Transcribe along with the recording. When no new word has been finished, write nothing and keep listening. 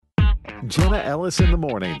Jenna Ellis in the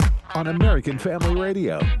morning on American Family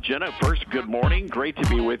Radio. Jenna, first, good morning. Great to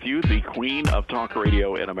be with you, the queen of talk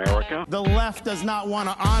radio in America. The left does not want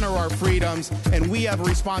to honor our freedoms, and we have a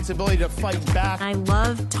responsibility to fight back. I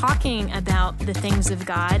love talking about the things of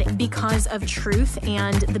God because of truth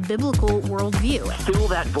and the biblical worldview. Fill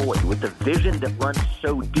that void with the vision that runs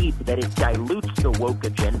so deep that it dilutes the woke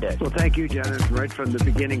agenda. Well, thank you, Jenna. Right from the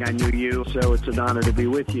beginning, I knew you, so it's an honor to be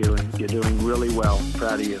with you, and you're doing really well. I'm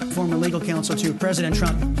proud of you. Former legal counsel to President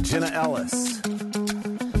Trump. Jenna Ellis.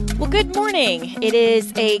 Well, good morning. It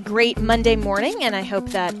is a great Monday morning, and I hope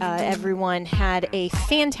that everyone had a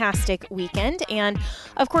fantastic weekend. And,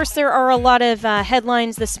 of course, there are a lot of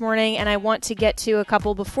headlines this morning, and I want to get to a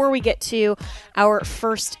couple before we get to our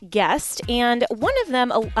first guest. And one of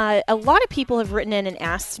them, a lot of people have written in and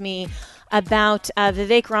asked me about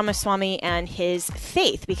Vivek Ramaswamy and his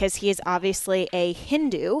faith, because he is obviously a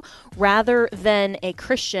Hindu rather than a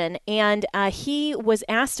Christian. And he was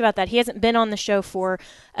asked about that. He hasn't been on the show for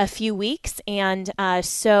a few weeks. And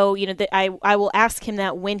so, you know, I will ask him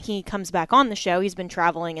that when he comes back on the show. He's been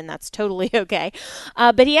traveling, and that's totally okay.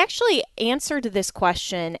 But he actually answered this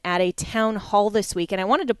question at a town hall this week. And I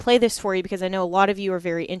wanted to play this for you because I know a lot of you are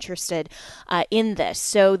very interested in this.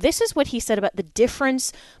 So this is what he said about the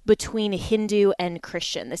difference between Hindu and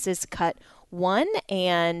Christian. This is cut 1,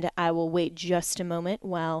 and I will wait just a moment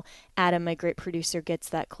while Adam, my great producer, gets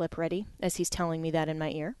that clip ready, as he's telling me that in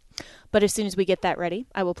my ear. But as soon as we get that ready,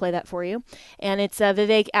 I will play that for you. And it's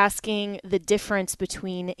Vivek asking the difference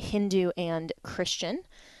between Hindu and Christian.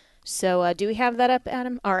 So do we have that up,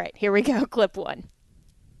 Adam? All right, here we go. Clip 1.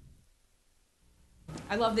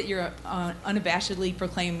 I love that you're unabashedly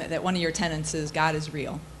proclaim that one of your tenets is God is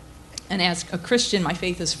real. And as a Christian, my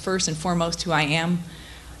faith is first and foremost who I am.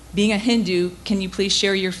 Being a Hindu, can you please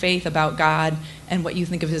share your faith about God and what you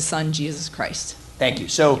think of his son, Jesus Christ? Thank you.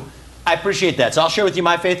 So I appreciate that. So I'll share with you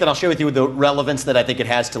my faith, and I'll share with you the relevance that I think it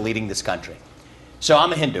has to leading this country. So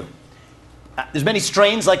I'm a Hindu. There's many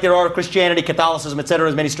strains, like there are Christianity, Catholicism, etc.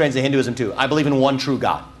 There's many strains of Hinduism too. I believe in one true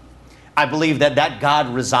God. I believe that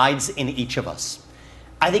God resides in each of us.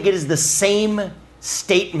 I think it is the same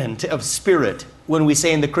statement of spirit when we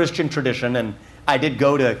say in the Christian tradition, and I did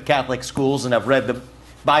go to Catholic schools and I've read the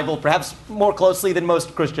Bible perhaps more closely than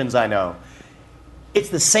most Christians I know. It's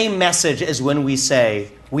the same message as when we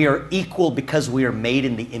say we are equal because we are made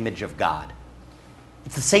in the image of God.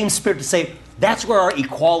 It's the same spirit to say that's where our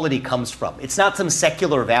equality comes from. It's not some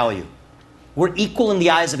secular value. We're equal in the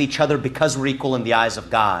eyes of each other because we're equal in the eyes of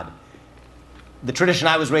God. The tradition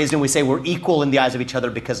I was raised in, we say we're equal in the eyes of each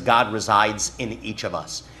other because God resides in each of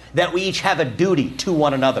us. That we each have a duty to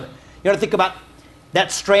one another. You know, to think about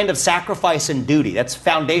that strand of sacrifice and duty. That's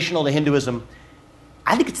foundational to Hinduism.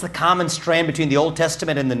 I think it's the common strand between the Old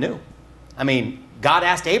Testament and the New. I mean, God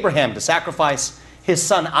asked Abraham to sacrifice his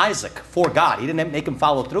son Isaac for God. He didn't make him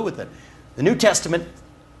follow through with it. The New Testament,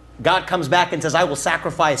 God comes back and says, I will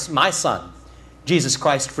sacrifice my son, Jesus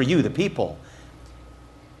Christ, for you, the people.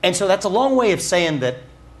 And so that's a long way of saying that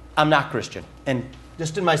I'm not Christian. And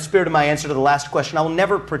just in my spirit of my answer to the last question, I will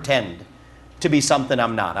never pretend to be something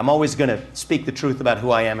I'm not. I'm always going to speak the truth about who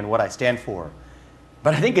I am and what I stand for.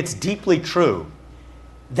 But I think it's deeply true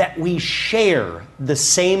that we share the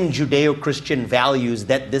same Judeo-Christian values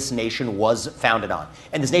that this nation was founded on.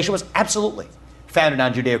 And this nation was absolutely founded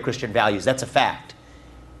on Judeo-Christian values. That's a fact.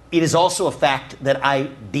 It is also a fact that I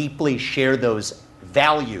deeply share those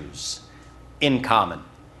values in common.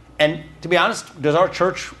 And to be honest, does our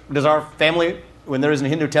church, does our family, when there isn't a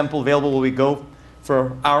Hindu temple available, will we go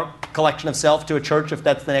for our collection of self to a church if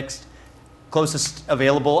that's the next closest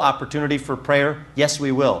available opportunity for prayer? Yes,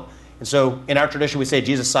 we will. And so in our tradition, we say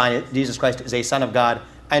Jesus Christ is a son of God.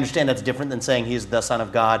 I understand that's different than saying he is the son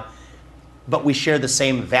of God, but we share the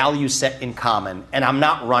same value set in common. And I'm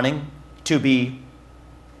not running to be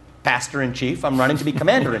pastor-in-chief. I'm running to be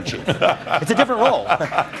commander-in-chief. It's a different role,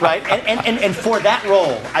 right? And for that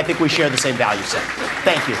role, I think we share the same value set.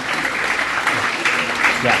 Thank you.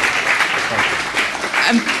 Yeah.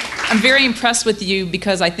 Thank you. I'm very impressed with you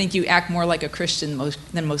because I think you act more like a Christian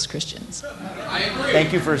than most Christians. I agree.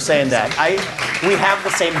 Thank you for saying that. We have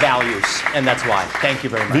the same values, and that's why. Thank you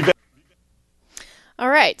very much. All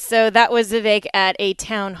right, so that was Vivek at a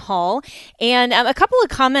town hall, and a couple of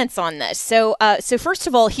comments on this. So first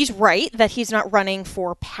of all, he's right that he's not running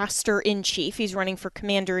for pastor-in-chief. He's running for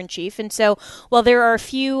commander-in-chief. And so while there are a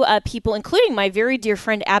few people, including my very dear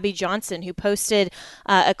friend Abby Johnson, who posted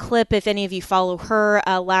a clip, if any of you follow her,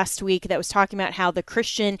 last week that was talking about how the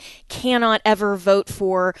Christian cannot ever vote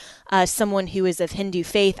for someone who is of Hindu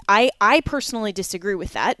faith. I personally disagree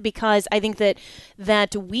with that because I think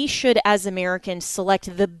that we should, as Americans, select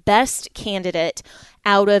select the best candidate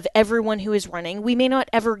out of everyone who is running. We may not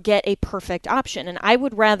ever get a perfect option, and I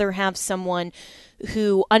would rather have someone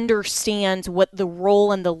who understands what the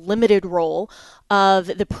role and the limited role of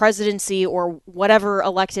the presidency or whatever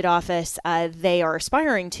elected office they are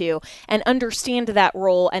aspiring to, and understand that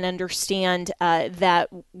role and understand that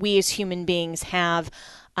we as human beings have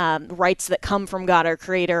rights that come from God, our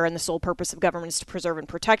Creator, and the sole purpose of government is to preserve and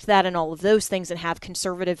protect that and all of those things, and have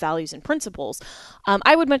conservative values and principles.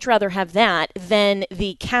 I would much rather have that than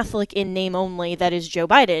the Catholic in name only that is Joe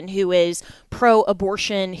Biden, who is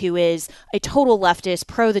pro-abortion, who is a total leftist,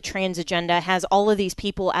 pro the trans agenda, has all of these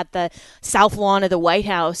people at the South Lawn of the White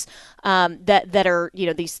House that are,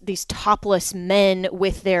 these topless men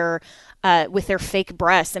with their fake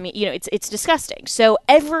breasts. I mean, it's disgusting. So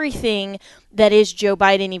everything that is Joe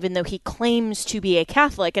Biden, even though he claims to be a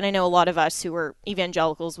Catholic, and I know a lot of us who are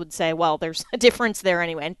evangelicals would say, well, there's a difference there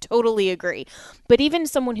anyway, and totally agree. But even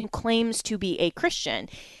someone who claims to be a Christian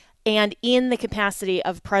and in the capacity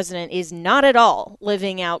of president is not at all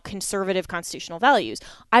living out conservative constitutional values,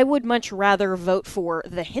 I would much rather vote for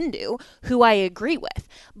the Hindu, who I agree with.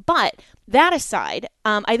 But that aside,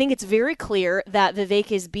 I think it's very clear that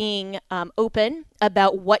Vivek is being open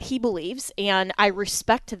about what he believes, and I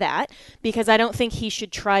respect that, because I don't think he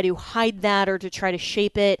should try to hide that or to try to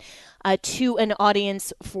shape it to an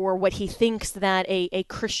audience for what he thinks that a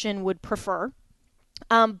Christian would prefer.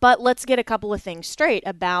 But let's get a couple of things straight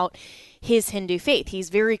about his Hindu faith. He's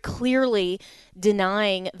very clearly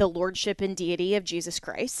denying the lordship and deity of Jesus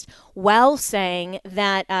Christ, while saying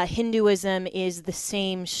that Hinduism is the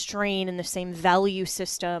same strain and the same value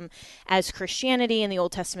system as Christianity in the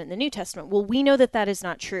Old Testament and the New Testament. Well, we know that that is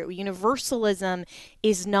not true. Universalism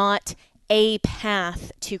is not a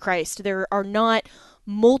path to Christ. There are not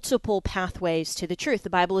multiple pathways to the truth. The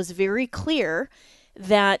Bible is very clear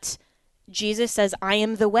that Jesus says, I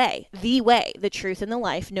am the way, the truth, and the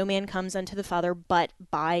life. No man comes unto the Father but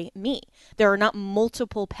by me. There are not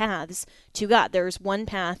multiple paths to God. There is one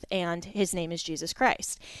path, and his name is Jesus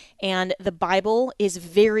Christ. And the Bible is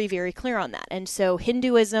very, very clear on that. And so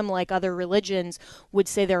Hinduism, like other religions, would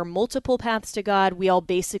say there are multiple paths to God. We all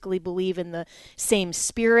basically believe in the same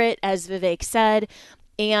spirit, as Vivek said.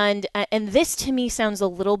 And this to me sounds a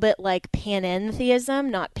little bit like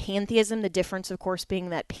panentheism, not pantheism. The difference, of course, being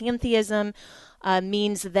that pantheism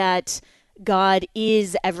means that God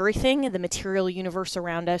is everything. The material universe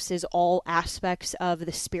around us is all aspects of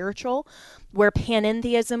the spiritual, where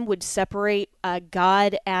panentheism would separate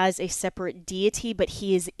God as a separate deity, but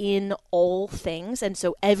he is in all things. And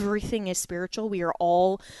so everything is spiritual. We are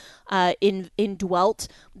all indwelt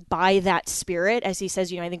by that spirit. As he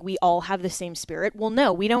says, I think we all have the same spirit. Well,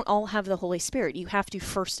 no, we don't all have the Holy Spirit. You have to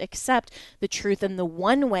first accept the truth and the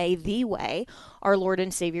one way, our Lord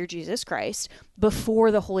and Savior Jesus Christ,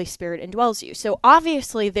 before the Holy Spirit indwells you. So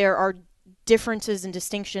obviously there are differences and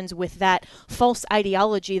distinctions with that false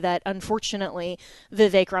ideology that unfortunately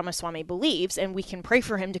Vivek Ramaswamy believes, and we can pray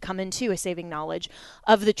for him to come into a saving knowledge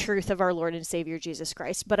of the truth of our Lord and Savior Jesus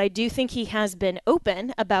Christ. But I do think he has been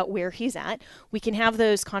open about where he's at. We can have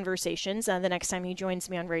those conversations the next time he joins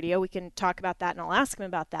me on radio. We can talk about that, and I'll ask him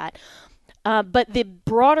about that. But the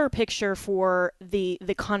broader picture for the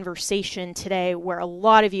conversation today, where a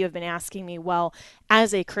lot of you have been asking me, well,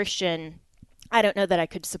 as a Christian, I don't know that I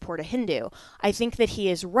could support a Hindu. I think that he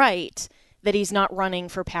is right that he's not running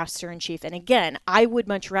for pastor-in-chief. And again, I would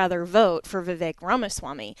much rather vote for Vivek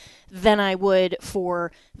Ramaswamy than I would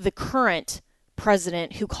for the current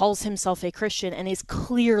president who calls himself a Christian and is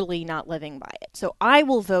clearly not living by it. So I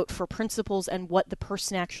will vote for principles and what the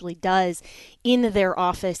person actually does in their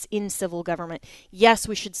office in civil government. Yes,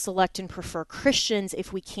 we should select and prefer Christians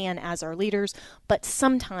if we can as our leaders, but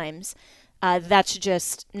sometimes that's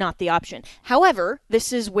just not the option. However,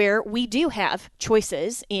 this is where we do have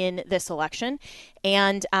choices in this election.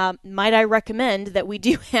 And might I recommend that we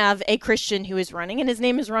do have a Christian who is running, and his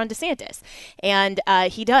name is Ron DeSantis. And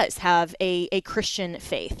he does have a Christian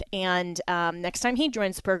faith. And next time he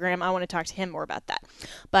joins the program, I want to talk to him more about that.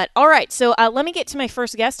 But all right, so let me get to my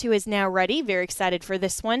first guest, who is now ready. Very excited for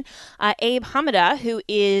this one. Abe Hamadeh, who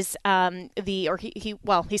is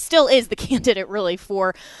he still is the candidate really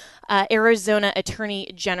for Arizona Attorney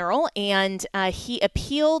General, and he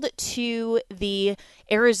appealed to the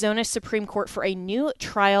Arizona Supreme Court for a new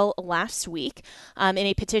trial last week. In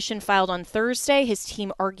a petition filed on Thursday, his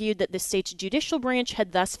team argued that the state's judicial branch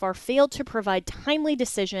had thus far failed to provide timely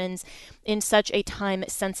decisions in such a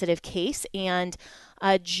time-sensitive case, and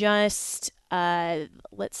let's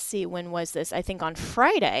see, when was this? I think on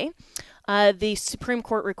Friday, the Supreme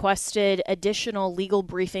Court requested additional legal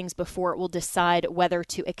briefings before it will decide whether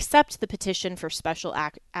to accept the petition for special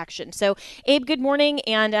action. So, Abe, good morning,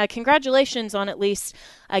 and congratulations on at least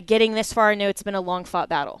getting this far. I know it's been a long-fought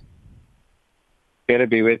battle. Good to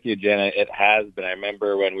be with you, Jenna. It has been. I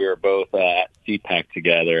remember when we were both at CPAC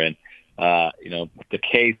together, and the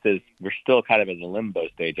case is we're still kind of in the limbo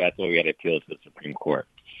stage. That's why we had to appeal to the Supreme Court.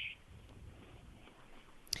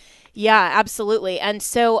 Yeah, absolutely. And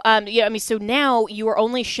so, so now you are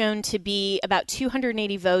only shown to be about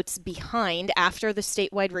 280 votes behind after the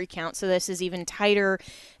statewide recount. So this is even tighter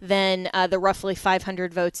than the roughly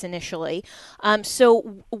 500 votes initially.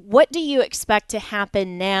 So what do you expect to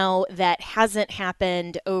happen now that hasn't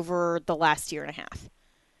happened over the last year and a half?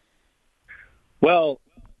 Well,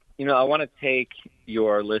 I want to take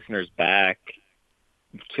your listeners back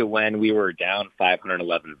to when we were down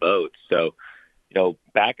 511 votes. So,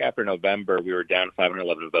 back after November, we were down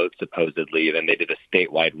 511 votes, supposedly. Then they did a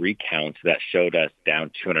statewide recount that showed us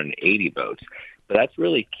down 280 votes. But that's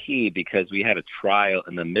really key because we had a trial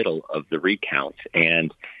in the middle of the recount.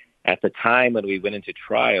 And at the time when we went into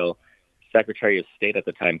trial, Secretary of State at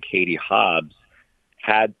the time, Katie Hobbs,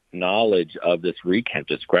 had knowledge of this recount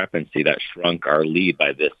discrepancy that shrunk our lead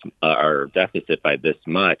by our deficit by this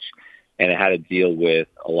much. And it had to deal with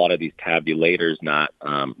a lot of these tabulators not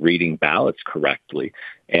reading ballots correctly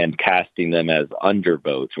and casting them as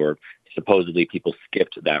undervotes, or supposedly people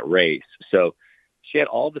skipped that race. So she had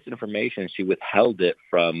all this information. She withheld it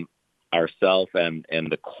from ourselves and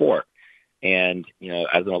the court. And,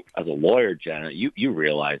 as a lawyer, Jenna, you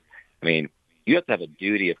realize, you have to have a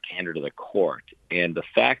duty of candor to the court. And the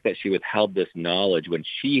fact that she withheld this knowledge when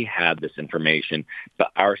she had this information,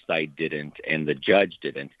 but our side didn't and the judge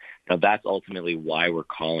didn't, that's ultimately why we're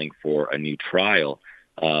calling for a new trial.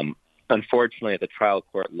 Unfortunately, at the trial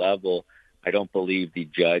court level, I don't believe the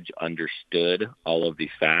judge understood all of the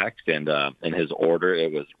facts, and in his order,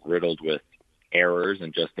 it was riddled with errors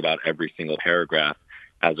in just about every single paragraph,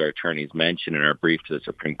 as our attorneys mentioned in our brief to the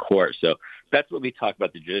Supreme Court. So that's what we talk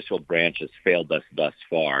about. The judicial branch has failed us thus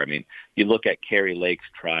far. You look at Carrie Lake's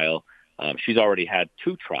trial. She's already had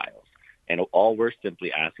 2 trials. And all we're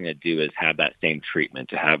simply asking to do is have that same treatment,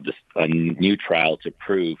 to have a new trial to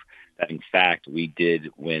prove that, in fact, we did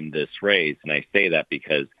win this race. And I say that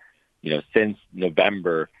because, since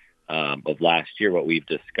November of last year, what we've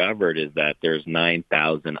discovered is that there's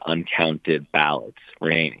 9,000 uncounted ballots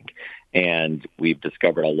remaining. And we've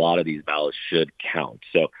discovered a lot of these ballots should count.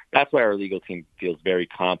 So that's why our legal team feels very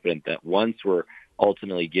confident that once we're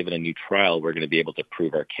ultimately given a new trial, we're going to be able to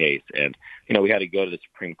prove our case. And, we had to go to the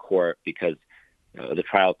Supreme Court because the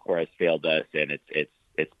trial court has failed us, and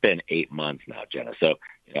it's been 8 months now, Jenna. So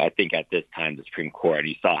I think at this time, the Supreme Court, and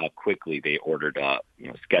you saw how quickly they ordered a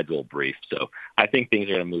schedule brief. So I think things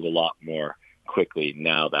are going to move a lot more quickly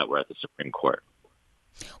now that we're at the Supreme Court.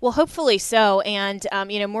 Well, hopefully so. And,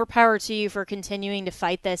 more power to you for continuing to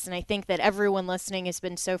fight this. And I think that everyone listening has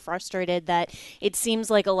been so frustrated that it seems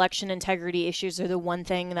like election integrity issues are the one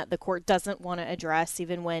thing that the court doesn't want to address,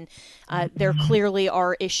 even when there clearly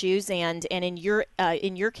are issues. And in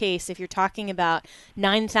your case, if you're talking about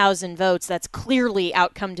 9,000 votes, that's clearly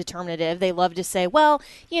outcome determinative. They love to say, well,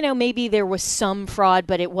 maybe there was some fraud,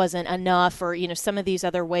 but it wasn't enough, or, some of these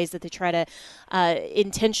other ways that they try to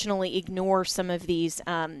intentionally ignore some of these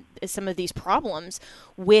problems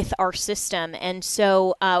with our system. And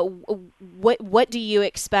so what do you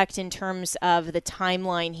expect in terms of the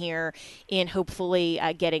timeline here in hopefully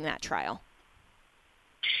getting that trial?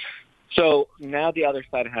 So now the other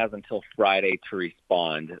side has until Friday to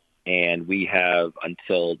respond, and we have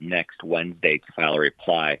until next Wednesday to file a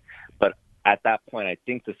reply. But at that point, I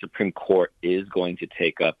think the Supreme Court is going to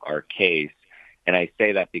take up our case. And I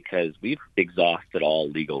say that because we've exhausted all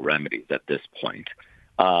legal remedies at this point.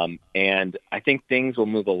 And I think things will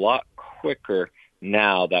move a lot quicker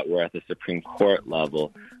now that we're at the Supreme Court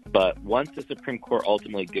level. But once the Supreme Court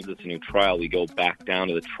ultimately gives us a new trial, we go back down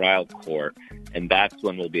to the trial court, and that's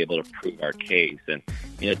when we'll be able to prove our case. And,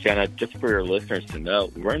 Jenna, just for your listeners to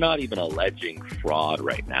know, we're not even alleging fraud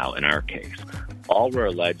right now in our case. All we're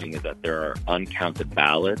alleging is that there are uncounted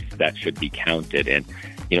ballots that should be counted. And,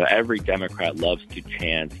 every Democrat loves to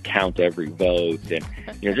chant, count every vote. And,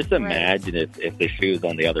 just imagine if the shoe was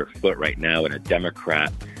on the other foot right now and a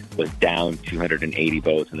Democrat was down 280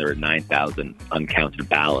 votes and there were 9,000 uncounted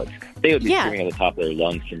ballots. They would be screaming at the top of their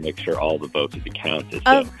lungs to make sure all the votes would be counted.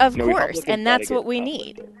 So, of course, and that's what we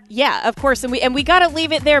need. Yeah, of course, and we got to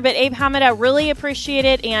leave it there. But Abe Hamadeh, really appreciate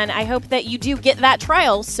it, and I hope that you do get that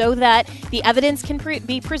trial so that the evidence can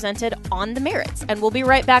be presented on the merits. And we'll be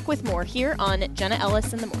right back with more here on Jenna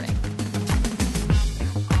Ellis in the Morning.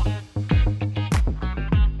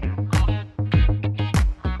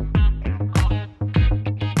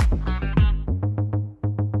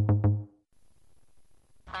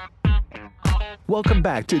 Welcome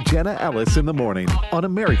back to Jenna Ellis in the Morning on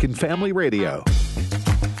American Family Radio.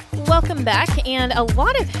 Welcome back, and a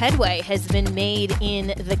lot of headway has been made in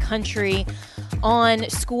the country on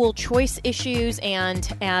school choice issues,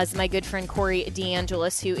 and as my good friend Corey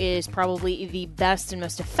DeAngelis, who is probably the best and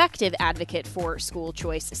most effective advocate for school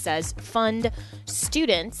choice, says, fund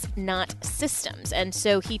students, not systems. And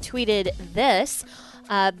so he tweeted this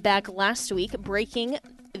back last week, breaking: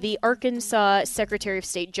 the Arkansas Secretary of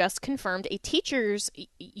State just confirmed a teachers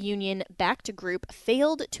union-backed group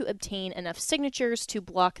failed to obtain enough signatures to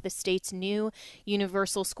block the state's new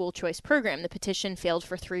universal school choice program. The petition failed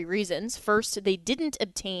for 3 reasons. First, they didn't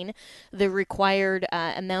obtain the required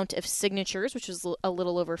amount of signatures, which was a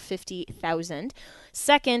little over 50,000.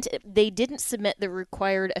 Second, they didn't submit the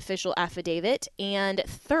required official affidavit. And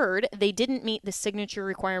third, they didn't meet the signature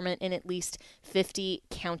requirement in at least 50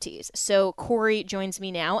 counties. So Corey joins me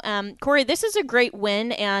now. Corey, this is a great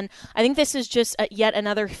win, and I think this is just yet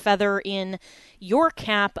another feather in your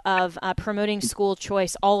cap of promoting school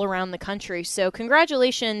choice all around the country. So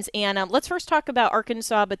congratulations, and let's first talk about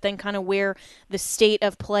Arkansas, but then kind of where the state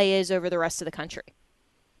of play is over the rest of the country.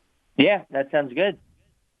 Yeah, that sounds good.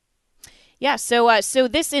 Yeah, so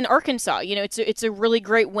this in Arkansas, it's a really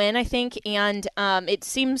great win, I think, and it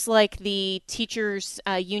seems like the teachers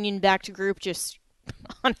union-backed group just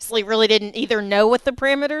honestly really didn't either know what the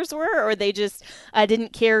parameters were, or they just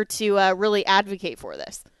didn't care to really advocate for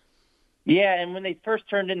this. Yeah, and when they first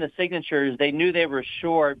turned in the signatures, they knew they were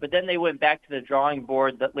short, but then they went back to the drawing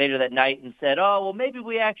board later that night and said, oh, well, maybe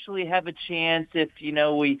we actually have a chance if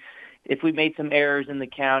we made some errors in the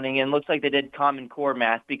counting. And it looks like they did Common Core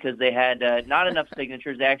math because they had not enough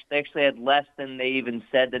signatures. They actually had less than they even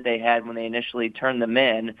said that they had when they initially turned them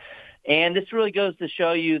in. And this really goes to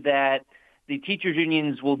show you that the teachers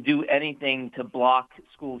unions will do anything to block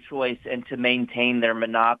school choice and to maintain their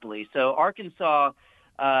monopoly. So Arkansas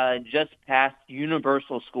just passed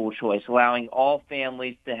universal school choice, allowing all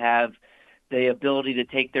families to have the ability to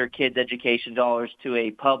take their kids' education dollars to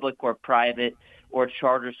a public or private or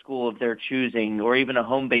charter school of their choosing, or even a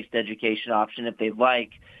home-based education option if they'd like.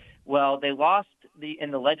 Well, they lost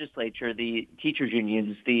in the legislature, the teachers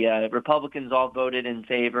unions. The Republicans all voted in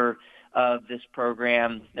favor of this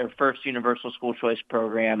program, their first universal school choice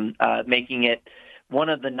program, making it one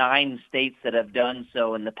of the 9 states that have done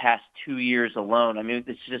so in the past 2 years alone. I mean,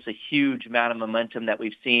 it's just a huge amount of momentum that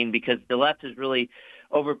we've seen because the left has really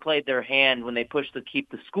overplayed their hand when they pushed to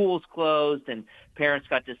keep the schools closed, and parents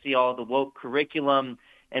got to see all the woke curriculum,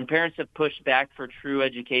 and parents have pushed back for true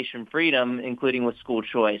education freedom, including with school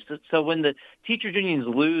choice. So when the teachers unions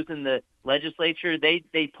lose in the legislature, they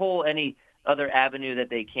pull any other avenue that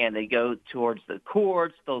they can. They go towards the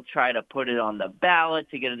courts. They'll try to put it on the ballot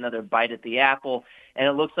to get another bite at the apple. And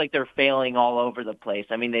it looks like they're failing all over the place.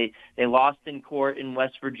 I mean, they lost in court in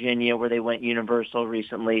West Virginia where they went universal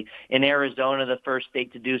recently. In Arizona, the first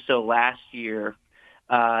state to do so last year,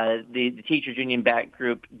 the teachers union back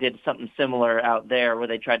group did something similar out there where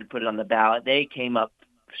they tried to put it on the ballot. They came up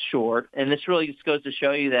short. And this really just goes to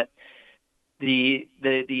show you that the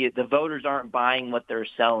voters aren't buying what they're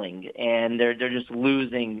selling, and they're just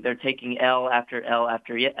losing. They're taking L after L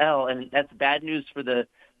after L, and that's bad news for the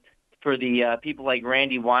people like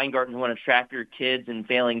Randy Weingarten who want to trap your kids in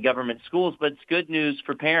failing government schools. But it's good news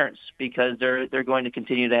for parents because they're going to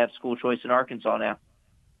continue to have school choice in Arkansas now.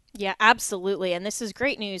 Yeah, absolutely. And this is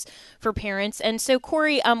great news for parents. And so,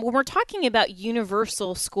 Corey, when we're talking about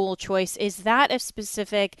universal school choice, is that a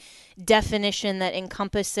specific definition that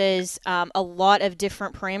encompasses a lot of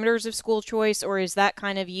different parameters of school choice, or is that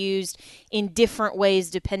kind of used in different ways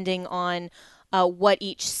depending on what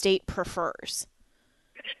each state prefers?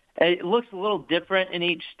 It looks a little different in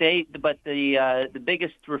each state, but the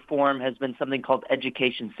biggest reform has been something called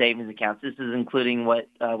education savings accounts. This is including what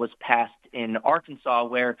was passed in Arkansas,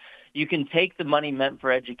 where you can take the money meant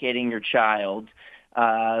for educating your child,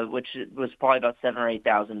 which was probably about $7,000 or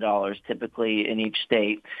 $8,000 typically in each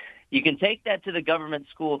state. You can take that to the government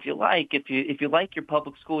school if you like. If you like your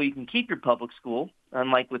public school, you can keep your public school,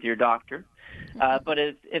 unlike with your doctor. But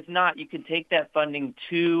if not, you can take that funding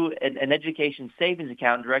to an education savings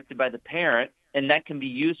account directed by the parent, and that can be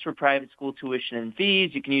used for private school tuition and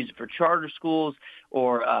fees. You can use it for charter schools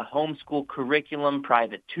or homeschool curriculum,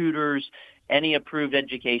 private tutors, any approved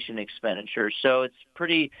education expenditures. So it's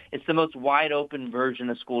the most wide open version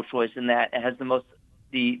of school choice in that it has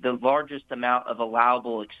the largest amount of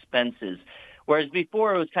allowable expenses. Whereas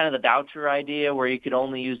before it was kind of the voucher idea where you could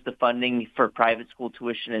only use the funding for private school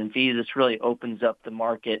tuition and fees. This really opens up the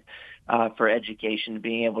market for education,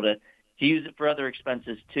 being able to use it for other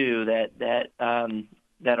expenses too that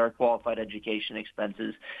are qualified education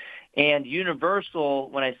expenses. And universal,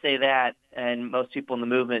 when I say that, and most people in the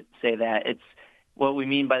movement say that, it's what we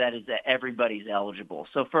mean by that is that everybody's eligible.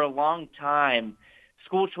 So for a long time,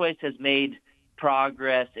 school choice has made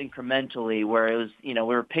progress incrementally, where it was, we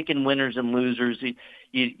were picking winners and losers.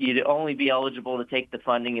 You'd only be eligible to take the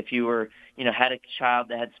funding if you were, had a child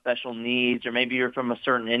that had special needs, or maybe you're from a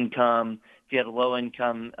certain income. If you had a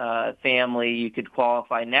low-income family, you could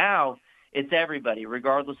qualify. Now it's everybody,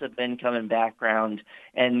 regardless of income and background.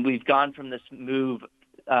 And we've gone from this move,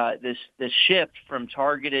 this shift from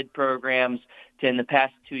targeted programs to, in the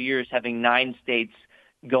past 2 years, having 9 states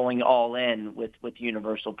going all in with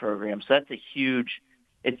universal programs. So that's a huge.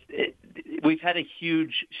 We've had a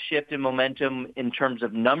huge shift in momentum in terms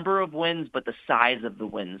of number of wins, but the size of the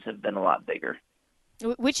wins have been a lot bigger.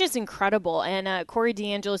 Which is incredible. And Corey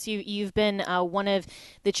DeAngelis, you've been one of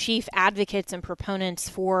the chief advocates and proponents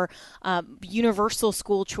for universal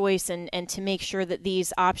school choice and to make sure that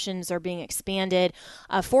these options are being expanded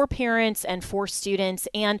for parents and for students.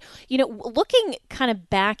 And, looking kind of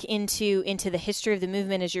back into the history of the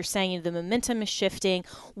movement, as you're saying, the momentum is shifting.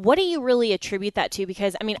 What do you really attribute that to?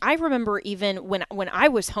 Because, I remember even when I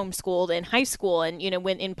was homeschooled in high school and,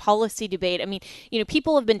 when in policy debate,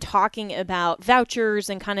 people have been talking about vouchers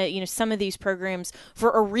and kind of, some of these programs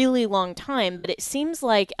for a really long time. But it seems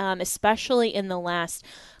like, especially in the last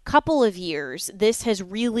couple of years, this has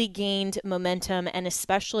really gained momentum, and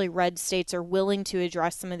especially red states are willing to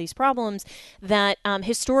address some of these problems that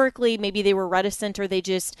historically maybe they were reticent, or they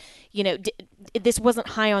just, this wasn't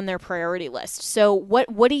high on their priority list. So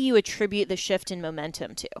what do you attribute the shift in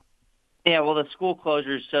momentum to? Yeah, well, the school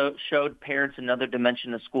closures showed parents another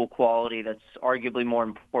dimension of school quality that's arguably more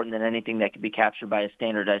important than anything that could be captured by a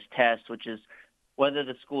standardized test, which is whether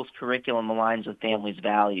the school's curriculum aligns with families'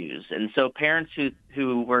 values. And so parents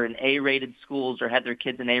who were in A-rated schools or had their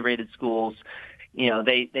kids in A-rated schools,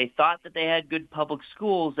 they thought that they had good public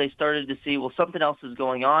schools. They started to see, well, something else is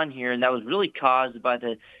going on here, and that was really caused by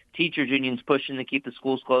the teachers' unions pushing to keep the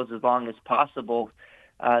schools closed as long as possible.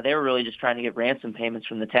 They were really just trying to get ransom payments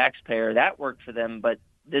from the taxpayer. That worked for them, but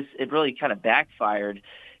it really kind of backfired,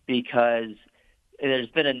 because there's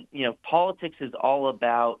been politics is all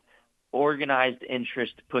about organized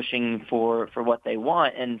interest pushing for what they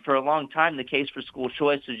want. And for a long time, the case for school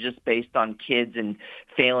choice was just based on kids in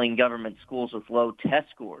failing government schools with low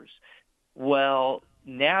test scores. Well,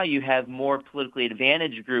 now you have more politically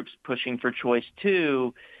advantaged groups pushing for choice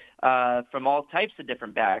too, from all types of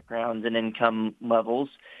different backgrounds and income levels.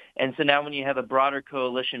 And so now when you have a broader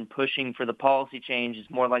coalition pushing for the policy change,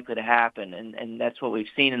 it's more likely to happen. And that's what we've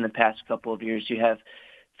seen in the past couple of years. You have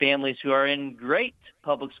families who are in great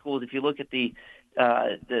public schools. If you look at the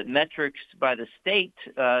metrics by the state,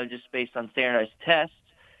 just based on standardized tests,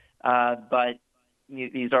 but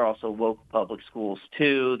these are also woke public schools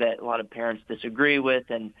too that a lot of parents disagree with.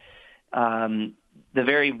 And the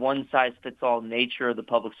very one-size-fits-all nature of the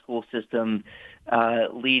public school system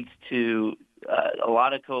leads to a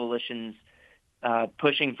lot of coalitions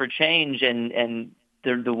pushing for change, and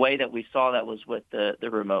the way that we saw that was with the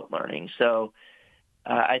remote learning. So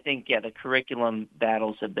I think, the curriculum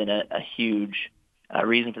battles have been a huge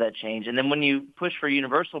reason for that change. And then when you push for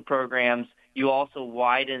universal programs, you also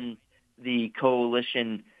widen the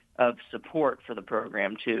coalition of support for the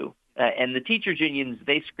program too. And the teachers' unions,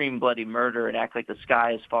 they scream bloody murder and act like the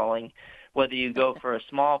sky is falling, whether you go for a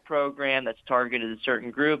small program that's targeted at certain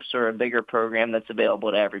groups or a bigger program that's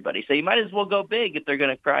available to everybody. So you might as well go big if they're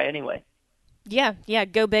going to cry anyway. Yeah,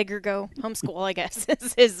 go big or go homeschool, I guess,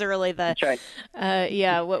 is really the, That's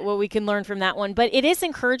right. what we can learn from that one. But it is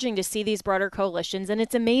encouraging to see these broader coalitions, and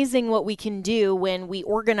it's amazing what we can do when we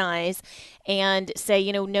organize and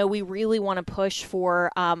say, no, we really want to push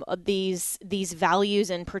for these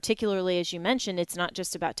values, and particularly, as you mentioned, it's not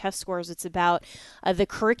just about test scores, it's about the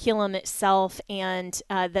curriculum itself, and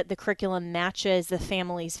that the curriculum matches the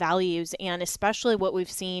family's values, and especially what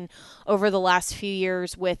we've seen over the last few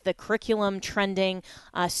years with the curriculum trending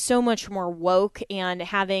so much more woke and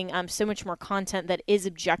having so much more content that is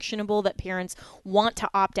objectionable that parents want to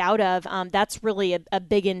opt out of. That's really a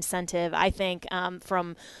big incentive, I think,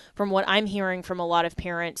 from what I'm hearing from a lot of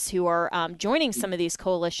parents who are joining some of these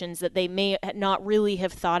coalitions that they may not really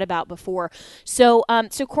have thought about before. So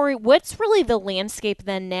Corey, what's really the landscape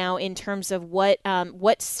then now in terms of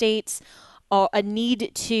what states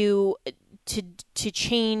need to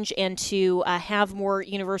change and to have more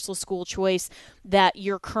universal school choice that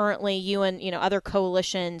you and other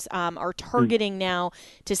coalitions are targeting now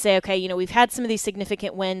to say, okay, we've had some of these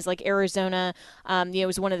significant wins, like Arizona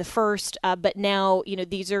was one of the first, but now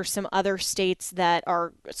these are some other states that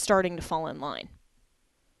are starting to fall in line.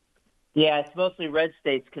 Yeah, it's mostly red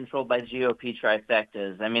states controlled by GOP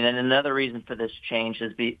trifectas. I mean, and another reason for this change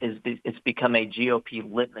it's become a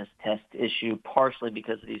GOP litmus test issue, partially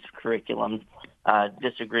because of these curriculum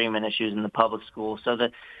disagreement issues in the public schools. So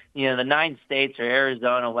the 9 states are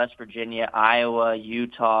Arizona, West Virginia, Iowa,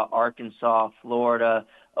 Utah, Arkansas, Florida,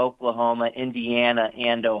 Oklahoma, Indiana,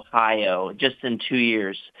 and Ohio, just in 2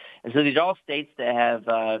 years. And so these are all states that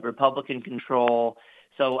have Republican control.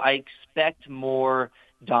 So I expect more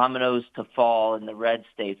dominoes to fall in the red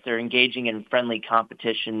states. They're engaging in friendly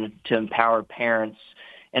competition to empower parents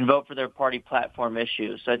and vote for their party platform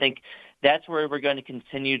issues. So I think that's where we're going to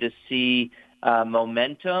continue to see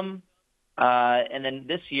momentum. And then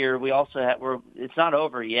this year, we also it's not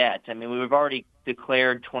over yet. I mean, we've already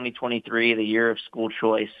declared 2023 the year of school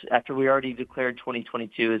choice, after we already declared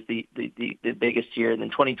 2022 as the biggest year, and then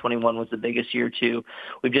 2021 was the biggest year too.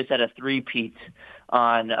 We've just had a three-peat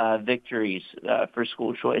on victories for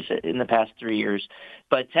school choice in the past 3 years.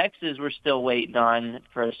 But Texas, we're still waiting on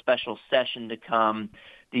for a special session to come.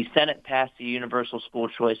 The Senate passed the universal school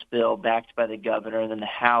choice bill backed by the governor, and then the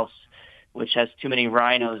House, which has too many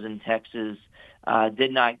rhinos in Texas,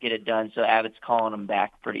 did not get it done. So Abbott's calling them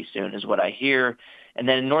back pretty soon is what I hear. And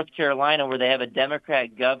then in North Carolina, where they have a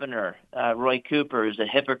Democrat governor, Roy Cooper, who's a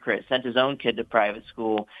hypocrite, sent his own kid to private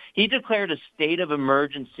school. He declared a state of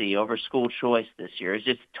emergency over school choice this year. It's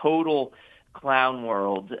just total clown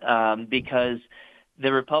world because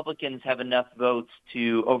the Republicans have enough votes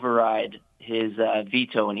to override his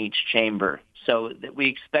veto in each chamber. So we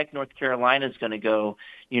expect North Carolina is going to go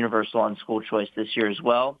universal on school choice this year as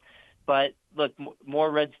well. But look, more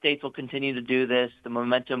red states will continue to do this. The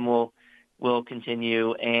momentum will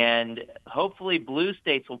continue, and hopefully blue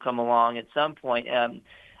states will come along at some point.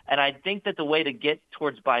 And I think that the way to get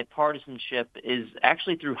towards bipartisanship is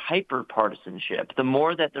actually through hyper-partisanship. The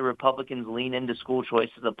more that the Republicans lean into school choice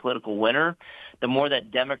as a political winner, the more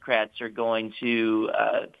that Democrats are going to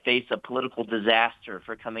face a political disaster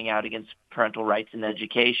for coming out against parental rights in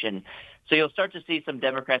education. So you'll start to see some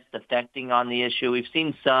Democrats defecting on the issue. We've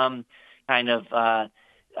seen some kind of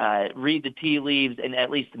read the tea leaves and at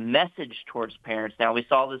least message towards parents. Now, we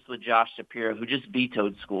saw this with Josh Shapiro, who just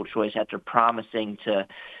vetoed school choice after promising to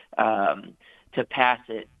pass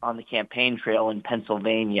it on the campaign trail in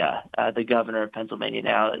Pennsylvania. The governor of Pennsylvania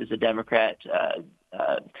now is a Democrat,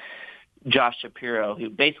 Josh Shapiro, who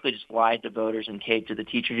basically just lied to voters and caved to the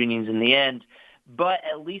teacher unions in the end. But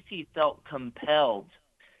at least he felt compelled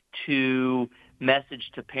to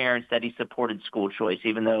message to parents that he supported school choice,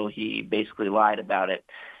 even though he basically lied about it.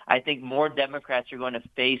 I think more Democrats are going to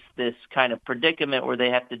face this kind of predicament where they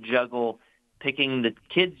have to juggle picking the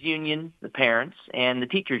kids' union, the parents, and the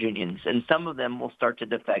teachers' unions, and some of them will start to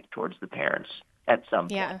defect towards the parents at some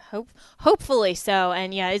point. Yeah, hopefully so.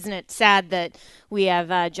 And yeah, isn't it sad that we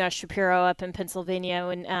have Josh Shapiro up in Pennsylvania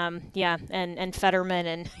and and Fetterman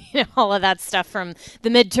and all of that stuff from the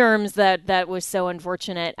midterms that was so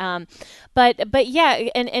unfortunate. But yeah,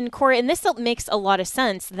 and Corey, and this makes a lot of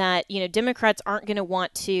sense that Democrats aren't going to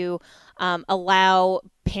want to allow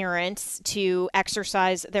parents to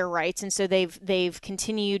exercise their rights, and so they've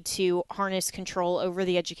continued to harness control over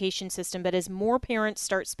the education system. But as more parents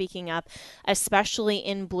start speaking up, especially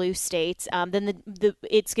in blue states, then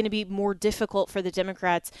it's going to be more difficult for the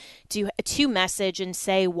Democrats to message and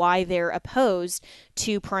say why they're opposed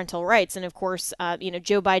to parental rights. And of course,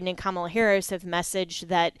 Joe Biden and Kamala Harris have messaged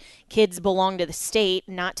that kids belong to the state,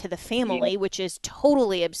 not to the family, which is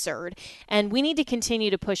totally absurd. And we need to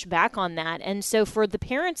continue to push back on that. And so for the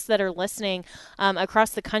parents that are listening across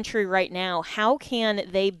the country right now, how can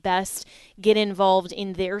they best get involved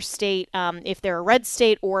in their state if they're a red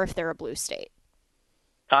state or if they're a blue state?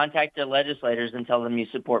 Contact their legislators and tell them you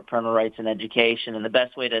support parental rights in education. And the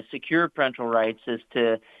best way to secure parental rights is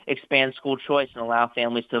to expand school choice and allow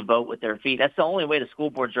families to vote with their feet. That's the only way the school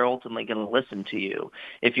boards are ultimately going to listen to you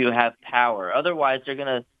if you have power. Otherwise, they're going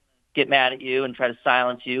to get mad at you and try to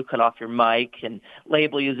silence you, cut off your mic, and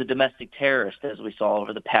label you as a domestic terrorist, as we saw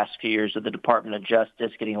over the past few years with the Department of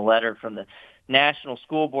Justice getting a letter from the National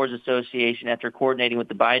School Boards Association after coordinating with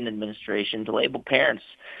the Biden administration to label parents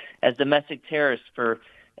as domestic terrorists for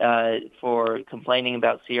complaining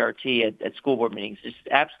about CRT at school board meetings. It's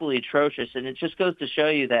absolutely atrocious, and it just goes to show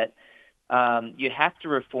you that you have to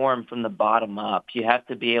reform from the bottom up. You have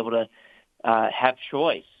to be able to have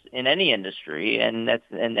choice in any industry, and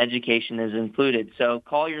education is included. So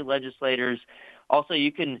call your legislators. Also,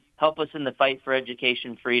 you can help us in the fight for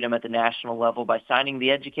education freedom at the national level by signing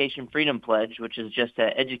the Education Freedom Pledge, which is just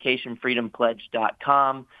at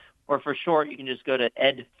educationfreedompledge.com. Or for short, you can just go to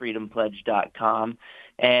edfreedompledge.com,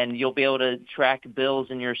 and you'll be able to track bills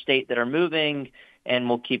in your state that are moving and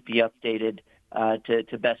we'll keep you updated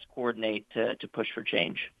to best coordinate to push for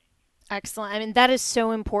change. Excellent. I mean, that is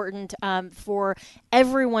so important for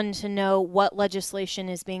everyone to know what legislation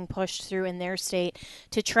is being pushed through in their state,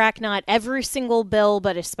 to track not every single bill,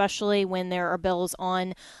 but especially when there are bills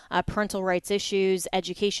on parental rights issues,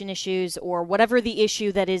 education issues, or whatever the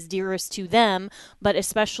issue that is dearest to them. But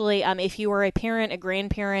especially if you are a parent, a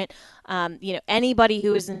grandparent, anybody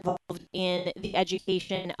who is involved in the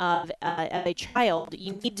education of a child,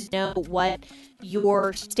 you need to know what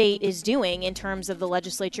your state is doing in terms of the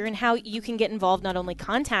legislature and how you can get involved, not only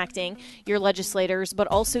contacting your legislators, but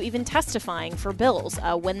also even testifying for bills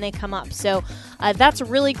when they come up. So that's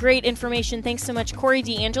really great information. Thanks so much, Corey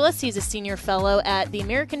DeAngelis. He's a senior fellow at the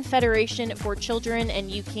American Federation for Children, and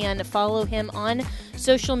you can follow him on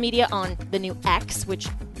social media on the new X, which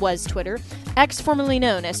was Twitter, X formerly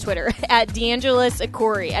known as Twitter, at DeAngelis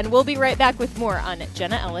Corey. And we'll be right back with more on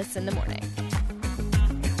Jenna Ellis in the Morning.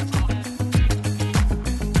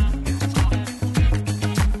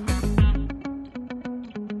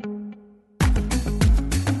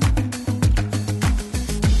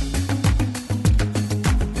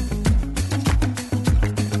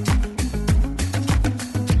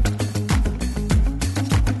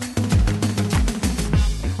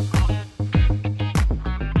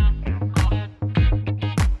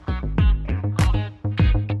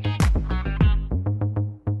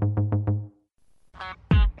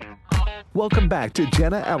 Welcome back to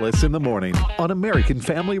Jenna Ellis in the Morning on American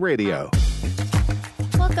Family Radio.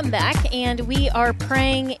 Welcome back, and we are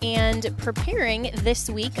praying and preparing this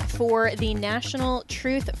week for the National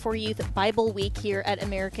Truth for Youth Bible Week here at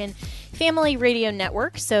American Family Radio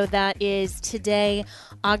Network. So that is today,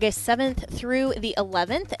 August 7th through the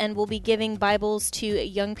 11th, and we'll be giving Bibles to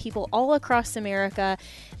young people all across America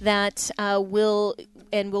that we'll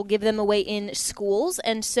give them away in schools.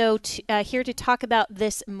 And so here to talk about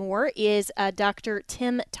this more is Dr.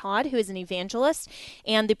 Tim Todd, who is an evangelist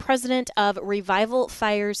and the president of Revival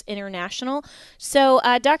Fires International. So,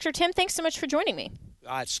 Dr. Tim, thanks so much for joining me.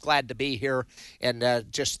 It's glad to be here, and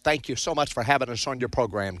just thank you so much for having us on your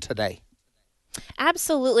program today.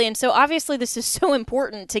 Absolutely. And so obviously this is so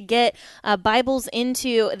important to get Bibles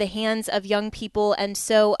into the hands of young people. And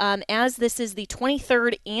so as this is the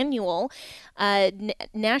 23rd annual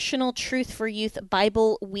National Truth for Youth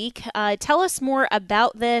Bible Week, tell us more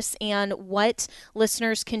about this and what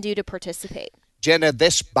listeners can do to participate. Jenna,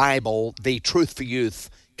 this Bible, the Truth for Youth,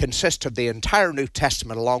 consists of the entire New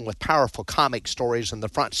Testament along with powerful comic stories in the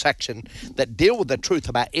front section that deal with the truth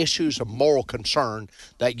about issues of moral concern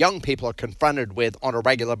that young people are confronted with on a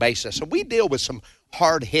regular basis. And we deal with some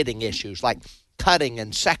hard-hitting issues like cutting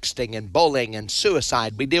and sexting and bullying and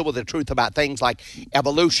suicide. We deal with the truth about things like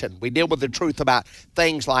evolution. We deal with the truth about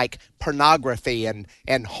things like pornography and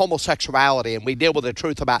homosexuality. And we deal with the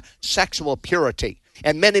truth about sexual purity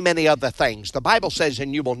and many, many other things. The Bible says,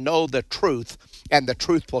 and you will know the truth, and the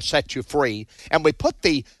truth will set you free. And we put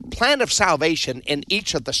the plan of salvation in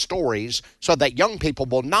each of the stories so that young people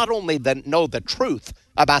will not only then know the truth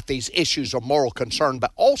about these issues of moral concern,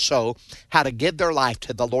 but also how to give their life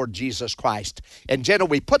to the Lord Jesus Christ. And Jenna,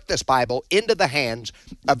 we put this Bible into the hands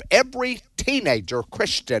of every teenager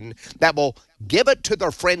Christian that will give it to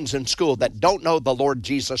their friends in school that don't know the Lord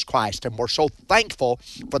Jesus Christ. And we're so thankful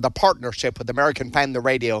for the partnership with American Family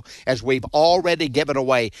Radio, as we've already given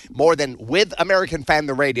away with American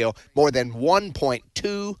Family Radio, more than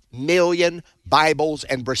 1.2 million Bibles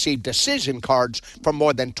and received decision cards from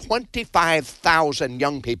more than 25,000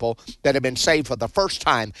 young people that have been saved for the first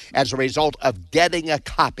time as a result of getting a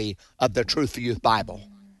copy of the Truth for Youth Bible.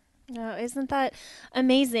 Oh, isn't that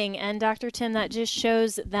amazing? And Dr. Tim, that just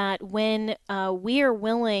shows that when we are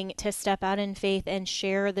willing to step out in faith and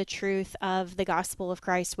share the truth of the gospel of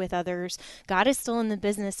Christ with others, God is still in the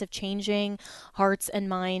business of changing hearts and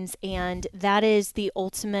minds, and that is the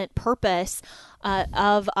ultimate purpose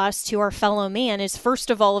of us to our fellow man. Is first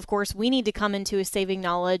of all, of course, we need to come into a saving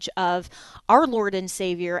knowledge of our Lord and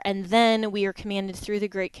Savior, and then we are commanded through the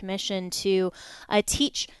Great Commission to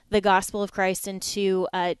teach the gospel of Christ and to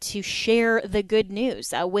share the good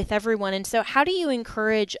news with everyone. And so, how do you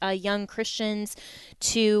encourage young Christians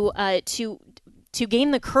to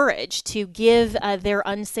gain the courage to give their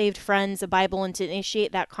unsaved friends a Bible and to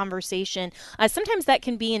initiate that conversation? Sometimes that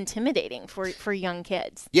can be intimidating for young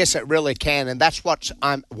kids. Yes, it really can, and that's why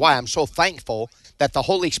I'm so thankful that the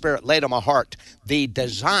Holy Spirit laid on my heart the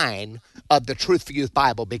design of the Truth for Youth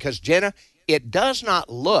Bible, because, Jenna, it does not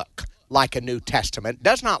look like a New Testament,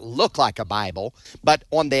 does not look like a Bible, but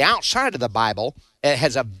on the outside of the Bible, it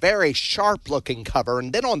has a very sharp-looking cover,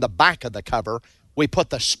 and then on the back of the cover, we put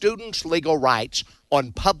the students' legal rights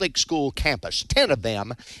on public school campus, 10 of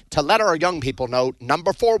them, to let our young people know,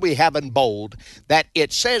 number 4 we have in bold, that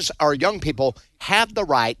it says our young people have the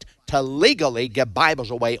right to legally give Bibles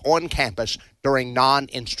away on campus during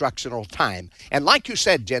non-instructional time. And like you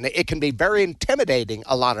said, Jenna, it can be very intimidating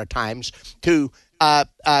a lot of times to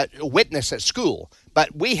witness at school.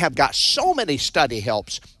 But we have got so many study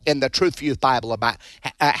helps in the Truth for Youth Bible about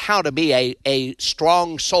how to be a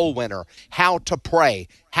strong soul winner, how to pray,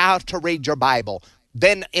 how to read your Bible.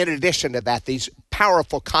 Then in addition to that, these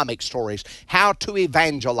powerful comic stories, how to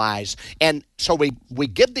evangelize. And so we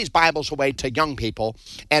give these Bibles away to young people,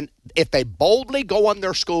 and if they boldly go on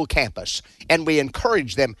their school campus and we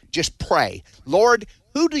encourage them, just pray, Lord,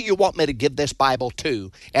 who do you want me to give this Bible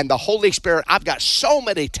to? And the Holy Spirit, I've got so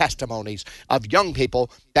many testimonies of young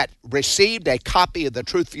people that received a copy of the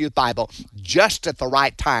Truth for Youth Bible just at the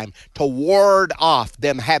right time to ward off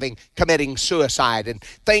them committing suicide and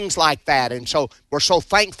things like that. And so we're so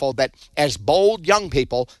thankful that as bold young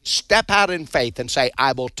people step out in faith and say,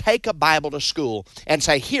 I will take a Bible to school, and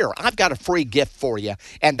say, here, I've got a free gift for you.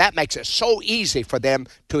 And that makes it so easy for them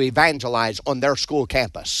to evangelize on their school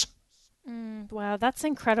campus. Wow, that's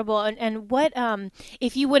incredible. And what,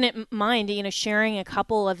 if you wouldn't mind, sharing a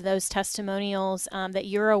couple of those testimonials that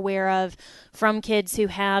you're aware of from kids who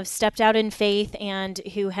have stepped out in faith and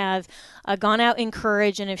who have gone out in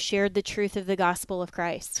courage and have shared the truth of the gospel of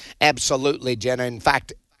Christ. Absolutely, Jenna. In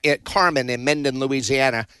fact, Carmen in Minden,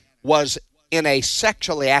 Louisiana, was in a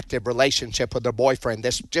sexually active relationship with her boyfriend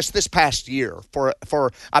this past year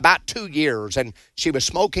for about 2 years, and she was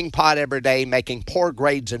smoking pot every day, making poor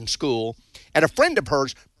grades in school. And a friend of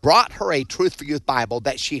hers brought her a Truth for Youth Bible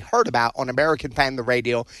that she heard about on American Family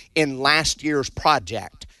Radio in last year's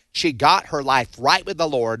project. She got her life right with the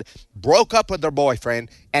Lord, broke up with her boyfriend,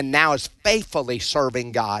 and now is faithfully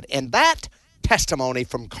serving God. And that testimony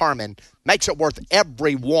from Carmen makes it worth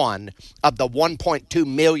every one of the 1.2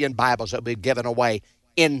 million Bibles that we've given away.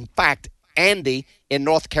 In fact, Andy in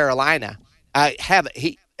North Carolina,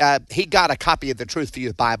 he got a copy of the Truth for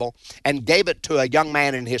Youth Bible and gave it to a young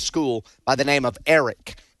man in his school by the name of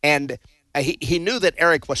Eric. And he knew that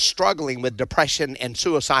Eric was struggling with depression and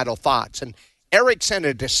suicidal thoughts. And Eric sent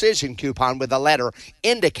a decision coupon with a letter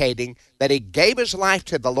indicating that he gave his life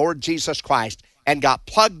to the Lord Jesus Christ and got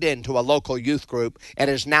plugged into a local youth group and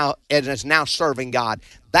is now serving God.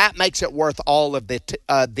 That makes it worth all of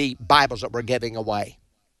the Bibles that we're giving away.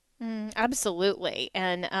 Absolutely.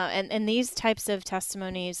 And these types of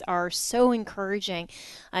testimonies are so encouraging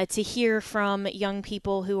to hear from young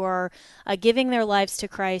people who are giving their lives to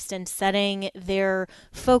Christ and setting their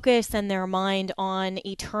focus and their mind on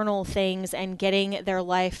eternal things and getting their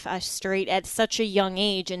life straight at such a young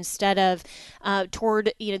age, instead of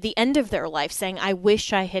toward the end of their life saying, I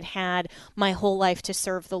wish I had had my whole life to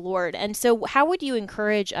serve the Lord. And so how would you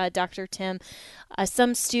encourage, Dr. Tim,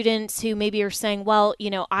 some students who maybe are saying, well,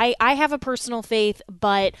 I have a personal faith,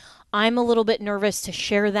 but I'm a little bit nervous to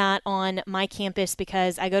share that on my campus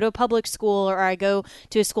because I go to a public school or I go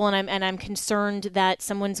to a school and I'm concerned that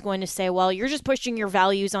someone's going to say, well, you're just pushing your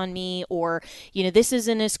values on me, or, this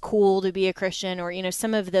isn't as cool to be a Christian, or,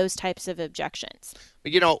 some of those types of objections.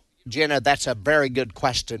 Jenna, that's a very good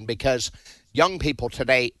question, because young people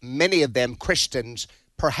today, many of them Christians,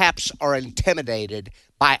 perhaps are intimidated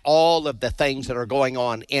by all of the things that are going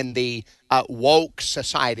on in the woke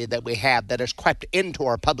society that we have that has crept into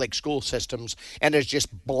our public school systems and is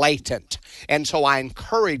just blatant. And so I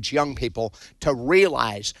encourage young people to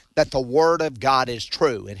realize that the Word of God is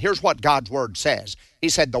true. And here's what God's Word says. He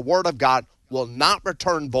said the Word of God will not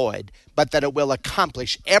return void, but that it will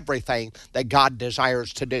accomplish everything that God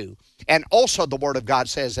desires to do. And also the Word of God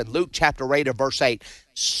says in Luke chapter 8 of verse 8,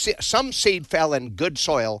 some seed fell in good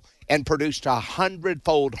soil and produced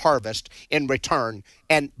 100-fold harvest in return.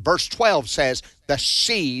 And verse 12 says the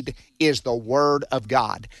seed is the Word of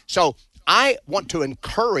God. So I want to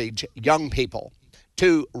encourage young people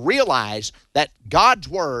to realize that God's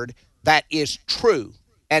Word that is true,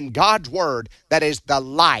 and God's Word that is the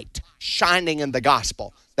light shining in the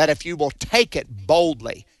gospel, that if you will take it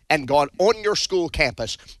boldly and go on your school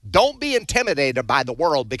campus, don't be intimidated by the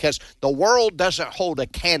world, because the world doesn't hold a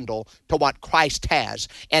candle to what Christ has.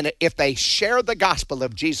 And if they share the gospel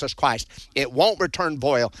of Jesus Christ, it won't return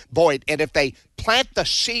void. And if they plant the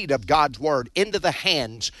seed of God's Word into the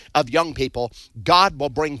hands of young people, God will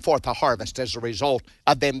bring forth a harvest as a result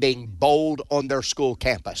of them being bold on their school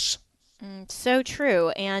campus. So true.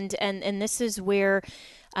 And this is where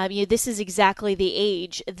This is exactly the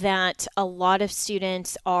age that a lot of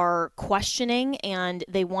students are questioning and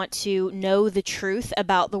they want to know the truth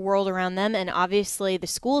about the world around them. And obviously, the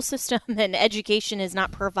school system and education is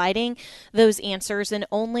not providing those answers, and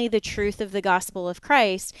only the truth of the gospel of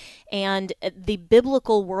Christ and the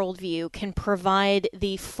biblical worldview can provide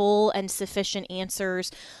the full and sufficient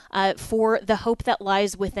answers for the hope that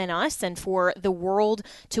lies within us and for the world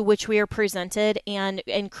to which we are presented. And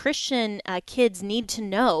Christian kids need to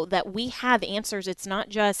know that we have answers. It's not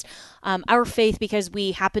just our faith because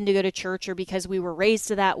we happen to go to church or because we were raised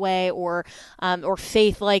that way, or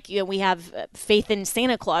faith like we have faith in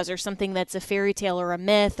Santa Claus or something that's a fairy tale or a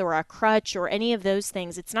myth or a crutch or any of those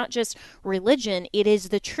things. It's not just religion. It is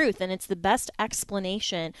the truth, and it's the best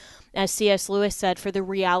explanation, as C.S. Lewis said, for the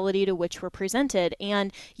reality to which we're presented.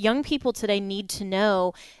 And young people today need to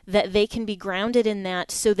know that they can be grounded in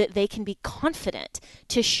that so that they can be confident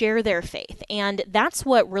to share their faith. And that's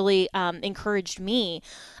what really encouraged me,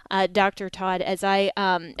 Dr. Todd, as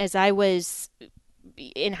I was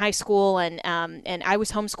in high school, and I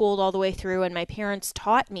was homeschooled all the way through, and my parents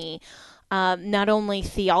taught me not only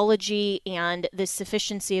theology and the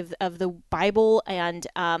sufficiency of the Bible, and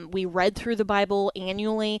we read through the Bible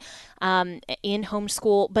annually in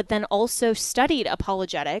homeschool, but then also studied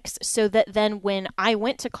apologetics so that then when I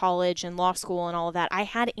went to college and law school and all of that, I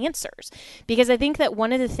had answers. Because I think that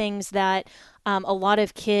one of the things that a lot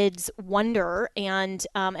of kids wonder, and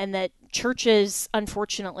that churches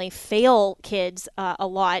unfortunately fail kids a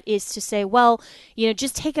lot, is to say, well,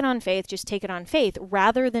 just take it on faith,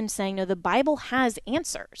 rather than saying, no, the Bible has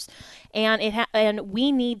answers, and and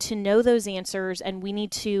we need to know those answers, and we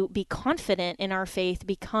need to be confident in our faith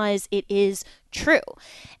because it is true.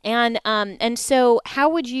 And so how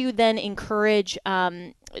would you then encourage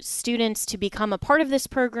students to become a part of this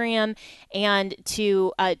program and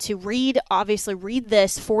to read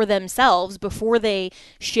this for themselves before they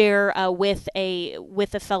share with a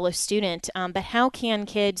fellow student? But how can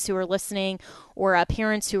kids who are listening, or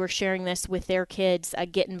parents who are sharing this with their kids,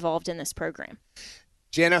 get involved in this program?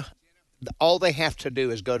 Jenna, all they have to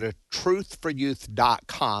do is go to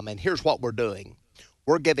truthforyouth.com, and here's what we're doing.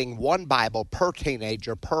 We're giving one Bible per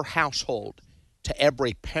teenager, per household, to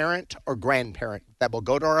every parent or grandparent that will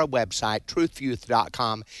go to our website,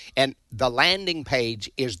 truthforyouth.com, and the landing page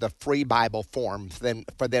is the free Bible form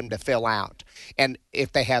for them to fill out. And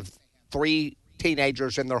if they have 3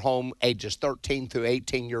 teenagers in their home, ages 13 through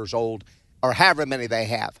 18 years old, or however many they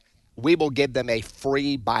have, we will give them a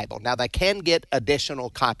free Bible. Now, they can get additional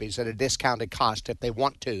copies at a discounted cost if they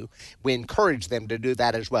want to. We encourage them to do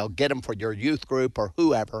that as well. Get them for your youth group or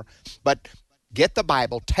whoever. But get the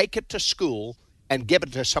Bible, take it to school, and give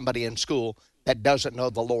it to somebody in school that doesn't know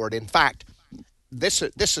the Lord. In fact, this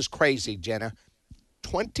is crazy, Jenna.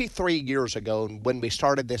 23 years ago, when we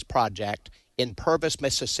started this project in Purvis,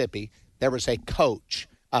 Mississippi, there was a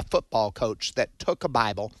football coach, that took a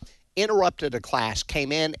Bible, interrupted a class,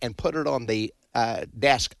 came in and put it on the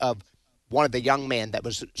desk of one of the young men that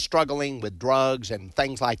was struggling with drugs and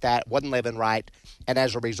things like that, wasn't living right. And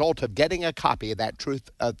as a result of getting a copy of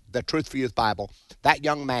the Truth for Youth Bible, that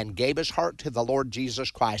young man gave his heart to the Lord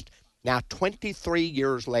Jesus Christ. Now, 23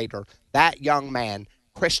 years later, that young man,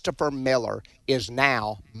 Christopher Miller, is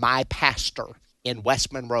now my pastor in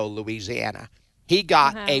West Monroe, Louisiana. He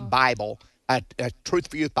got a Bible, a Truth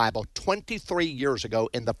for Youth Bible, 23 years ago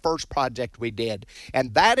in the first project we did.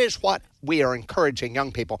 And that is what we are encouraging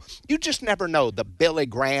young people. You just never know the Billy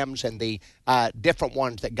Grahams and the different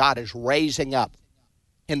ones that God is raising up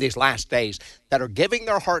in these last days that are giving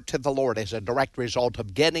their heart to the Lord as a direct result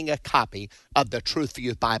of getting a copy of the Truth for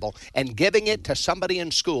Youth Bible and giving it to somebody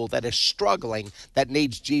in school that is struggling, that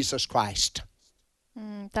needs Jesus Christ.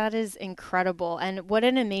 That is incredible. And what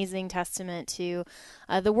an amazing testament to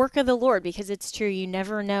the work of the Lord, because it's true. You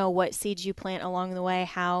never know what seeds you plant along the way,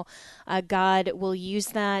 how God will use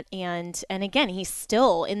that. And again, he's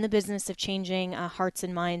still in the business of changing hearts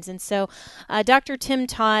and minds. And so Dr. Tim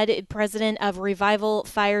Todd, president of Revival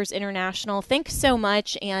Fires International, thanks so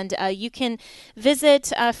much. And you can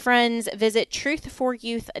visit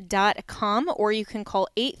truthforyouth.com, or you can call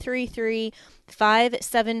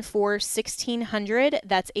 833-574-1600.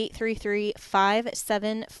 That's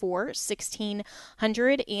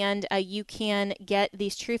 833-574-1600. And you can get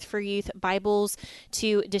these Truth for Youth Bibles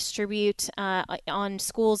to distribute on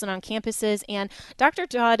schools and on campuses. And Dr.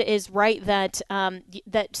 Todd is right that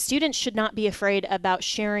that students should not be afraid about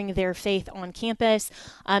sharing their faith on campus.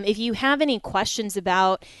 If you have any questions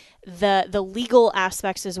about the legal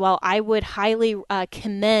aspects as well, I would highly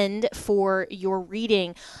commend for your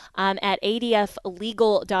reading at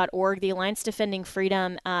adflegal.org. The Alliance Defending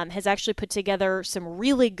Freedom has actually put together some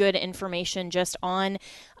really good information just on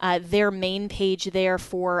their main page there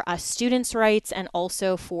for students' rights and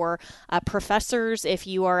also for professors. If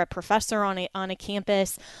you are a professor on a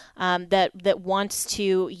campus that wants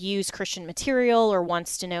to use Christian material or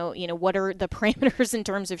wants to know, what are the parameters in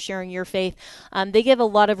terms of sharing your faith, they give a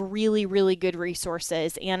lot of really, really good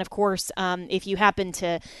resources. And of course, if you happen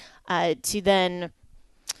to then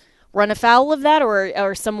run afoul of that,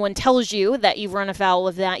 or someone tells you that you've run afoul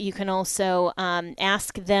of that, you can also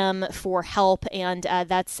ask them for help, and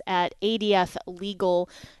that's at adflegal.org.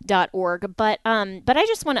 But I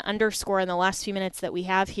just want to underscore in the last few minutes that we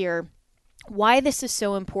have here why this is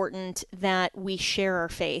so important that we share our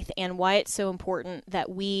faith, and why it's so important that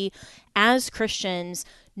we, as Christians,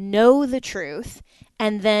 know the truth,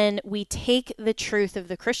 and then we take the truth of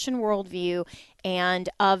the Christian worldview and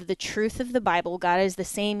of the truth of the Bible. God is the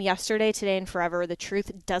same yesterday, today, and forever. The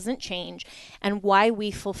truth doesn't change, and why we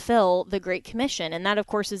fulfill the Great Commission. And that, of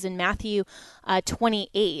course, is in Matthew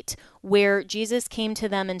 28, where Jesus came to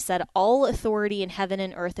them and said, "All authority in heaven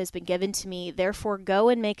and earth has been given to me. Therefore, go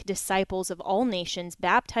and make disciples of all nations,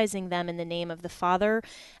 baptizing them in the name of the Father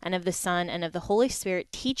and of the Son and of the Holy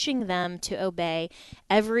Spirit, teaching them to obey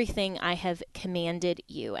everything I have commanded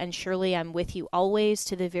you. And surely I'm with you always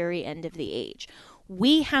to the very end of the age."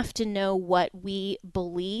 We have to know what we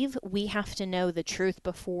believe. We have to know the truth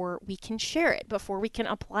before we can share it, before we can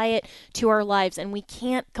apply it to our lives. And we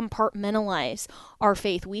can't compartmentalize our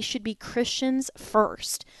faith. We should be Christians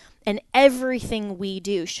first. And everything we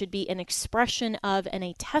do should be an expression of and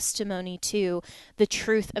a testimony to the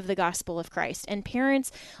truth of the gospel of Christ. And parents,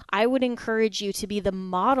 I would encourage you to be the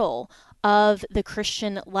model of the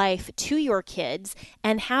Christian life to your kids,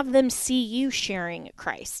 and have them see you sharing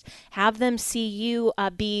Christ. Have them see you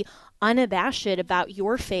be unabashed about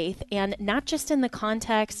your faith, and not just in the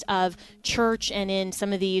context of church and in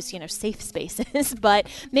some of these, safe spaces, but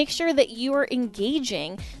make sure that you are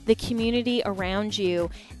engaging the community around you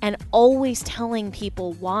and always telling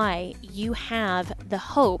people why you have the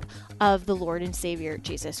hope of the Lord and Savior,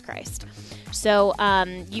 Jesus Christ. So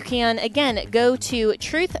you can, again, go to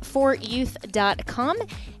truthforyouth.com.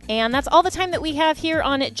 And that's all the time that we have here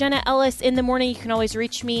on Jenna Ellis in the Morning. You can always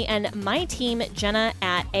reach me and my team, Jenna,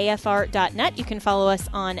 at afr.net. You can follow us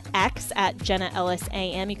on X at Jenna Ellis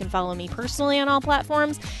AM. You can follow me personally on all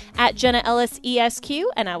platforms at Jenna Ellis ESQ.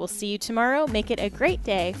 And I will see you tomorrow. Make it a great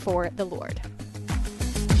day for the Lord.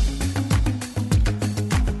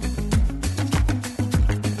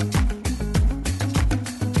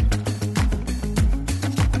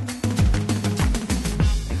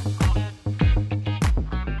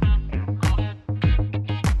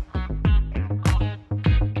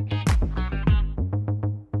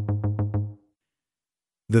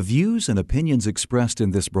 The views and opinions expressed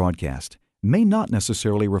in this broadcast may not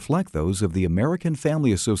necessarily reflect those of the American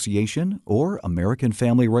Family Association or American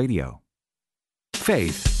Family Radio.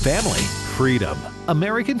 Faith, family, freedom.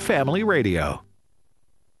 American Family Radio.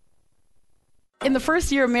 In the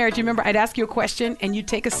first year of marriage, you remember I'd ask you a question and you'd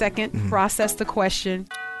take a second, process the question.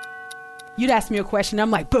 You'd ask me a question, I'm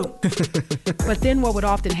like, boom. But then what would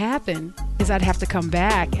often happen is I'd have to come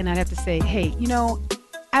back and I'd have to say, hey,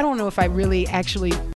 I don't know if I really actually